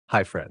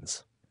Hi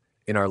friends.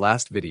 In our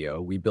last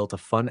video, we built a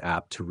fun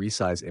app to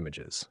resize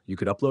images. You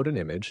could upload an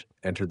image,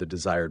 enter the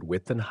desired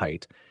width and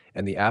height,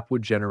 and the app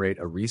would generate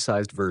a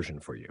resized version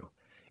for you.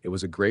 It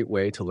was a great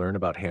way to learn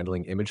about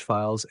handling image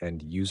files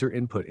and user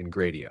input in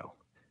Gradio.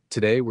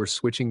 Today, we're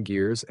switching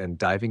gears and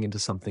diving into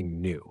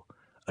something new,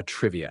 a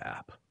trivia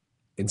app.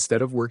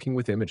 Instead of working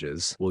with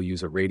images, we'll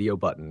use a radio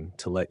button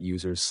to let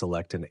users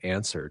select an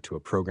answer to a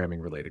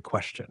programming-related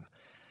question.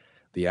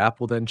 The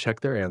app will then check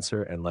their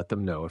answer and let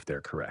them know if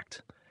they're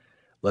correct.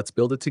 Let's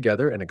build it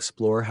together and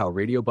explore how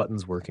radio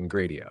buttons work in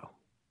Gradio.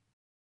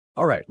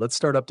 All right, let's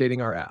start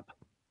updating our app.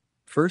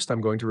 First,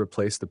 I'm going to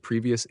replace the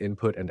previous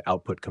input and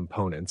output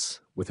components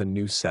with a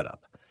new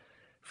setup.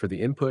 For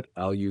the input,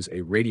 I'll use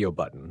a radio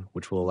button,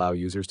 which will allow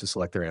users to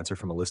select their answer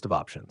from a list of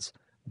options: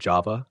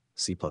 Java,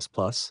 C++,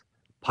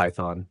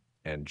 Python,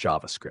 and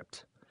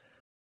JavaScript.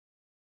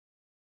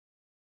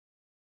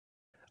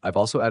 I've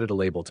also added a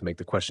label to make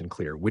the question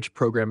clear which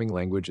programming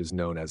language is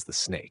known as the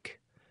snake.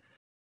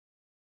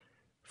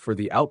 For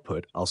the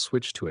output, I'll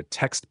switch to a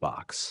text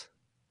box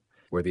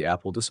where the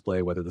app will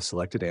display whether the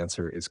selected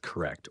answer is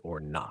correct or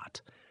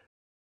not.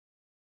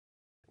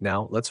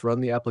 Now, let's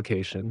run the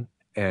application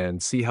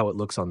and see how it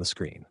looks on the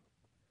screen.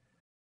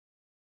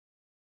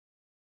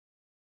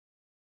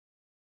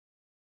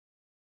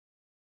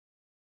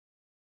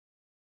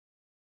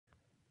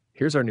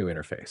 Here's our new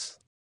interface.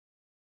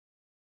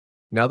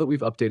 Now that we've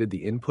updated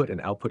the input and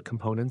output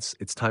components,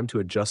 it's time to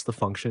adjust the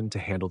function to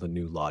handle the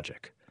new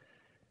logic.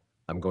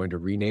 I'm going to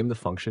rename the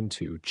function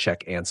to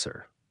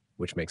checkAnswer,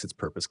 which makes its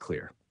purpose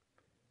clear.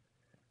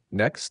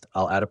 Next,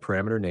 I'll add a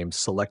parameter named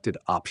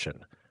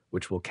selectedOption,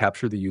 which will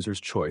capture the user's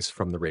choice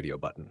from the radio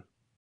button.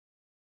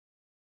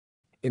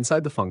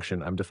 Inside the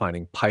function, I'm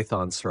defining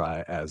Python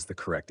sri as the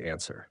correct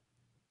answer.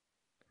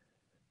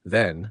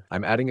 Then,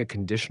 I'm adding a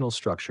conditional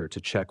structure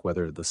to check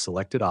whether the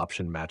selected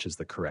option matches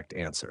the correct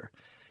answer.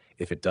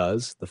 If it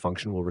does, the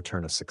function will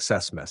return a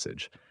success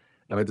message.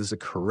 Now, it is a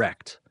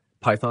correct.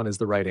 Python is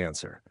the right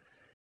answer.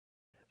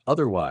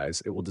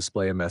 Otherwise, it will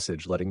display a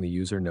message letting the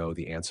user know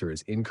the answer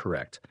is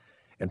incorrect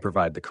and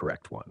provide the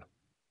correct one.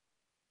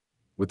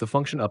 With the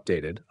function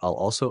updated, I'll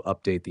also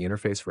update the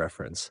interface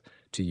reference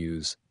to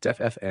use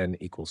defn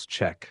equals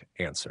check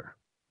answer.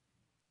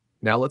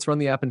 Now let's run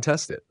the app and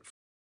test it.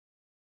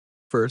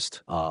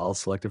 First, I'll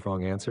select if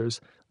wrong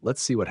answers.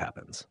 Let's see what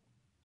happens.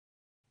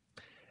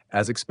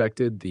 As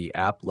expected, the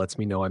app lets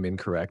me know I'm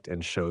incorrect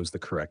and shows the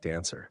correct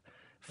answer.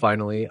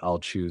 Finally, I'll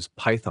choose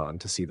Python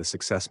to see the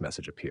success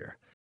message appear.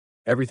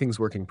 Everything's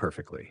working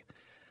perfectly.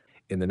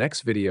 In the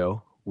next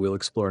video, we'll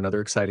explore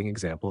another exciting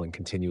example and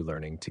continue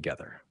learning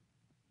together.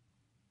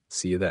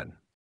 See you then.